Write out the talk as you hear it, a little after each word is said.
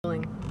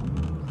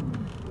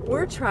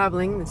We're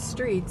traveling the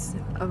streets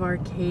of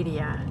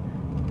Arcadia,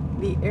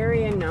 the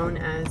area known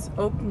as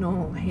Oak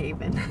Knoll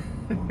Haven.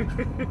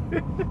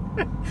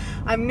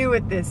 I'm new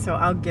at this, so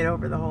I'll get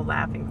over the whole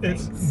laughing thing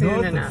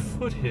soon enough.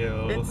 It's north of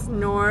Foothill. It's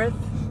north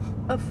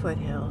of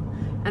Foothill.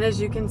 And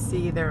as you can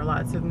see, there are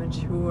lots of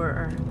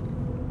mature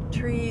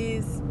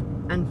trees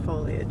and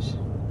foliage.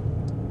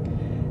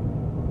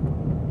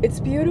 It's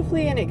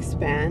beautifully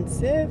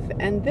inexpansive,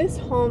 and this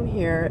home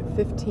here,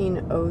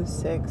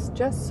 1506,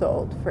 just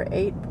sold for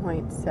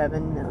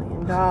 $8.7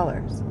 million.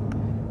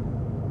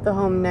 The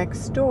home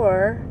next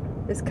door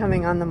is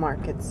coming on the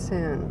market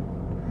soon.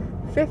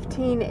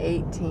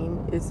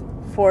 1518 is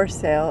for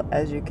sale,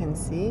 as you can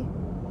see.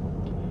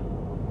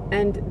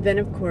 And then,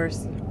 of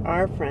course,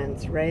 our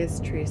friends, Reyes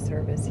Tree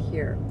Service,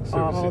 here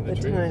all the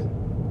time.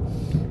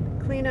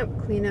 Clean up,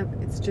 clean up.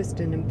 It's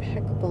just an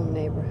impeccable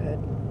neighborhood.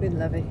 We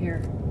love it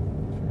here.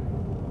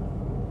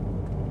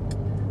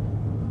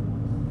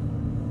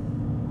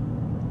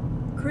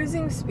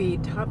 Cruising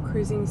speed, top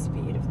cruising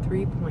speed of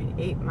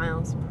 3.8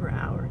 miles per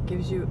hour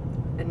gives you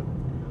a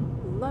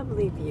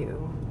lovely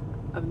view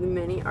of the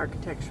many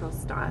architectural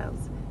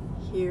styles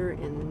here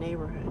in the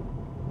neighborhood.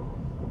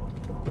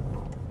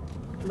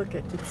 Look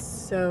at, it's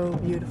so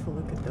beautiful.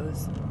 Look at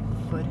those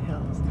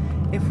foothills.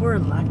 If we're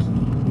lucky,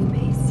 we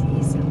may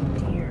see some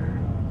deer.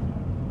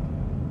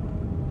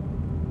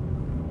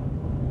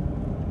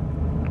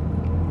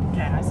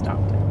 Okay, I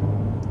stopped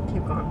it.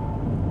 Keep going.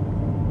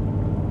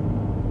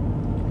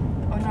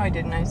 Oh no, I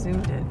didn't. I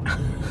zoomed it.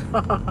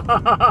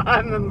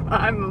 I'm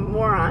a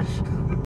moron.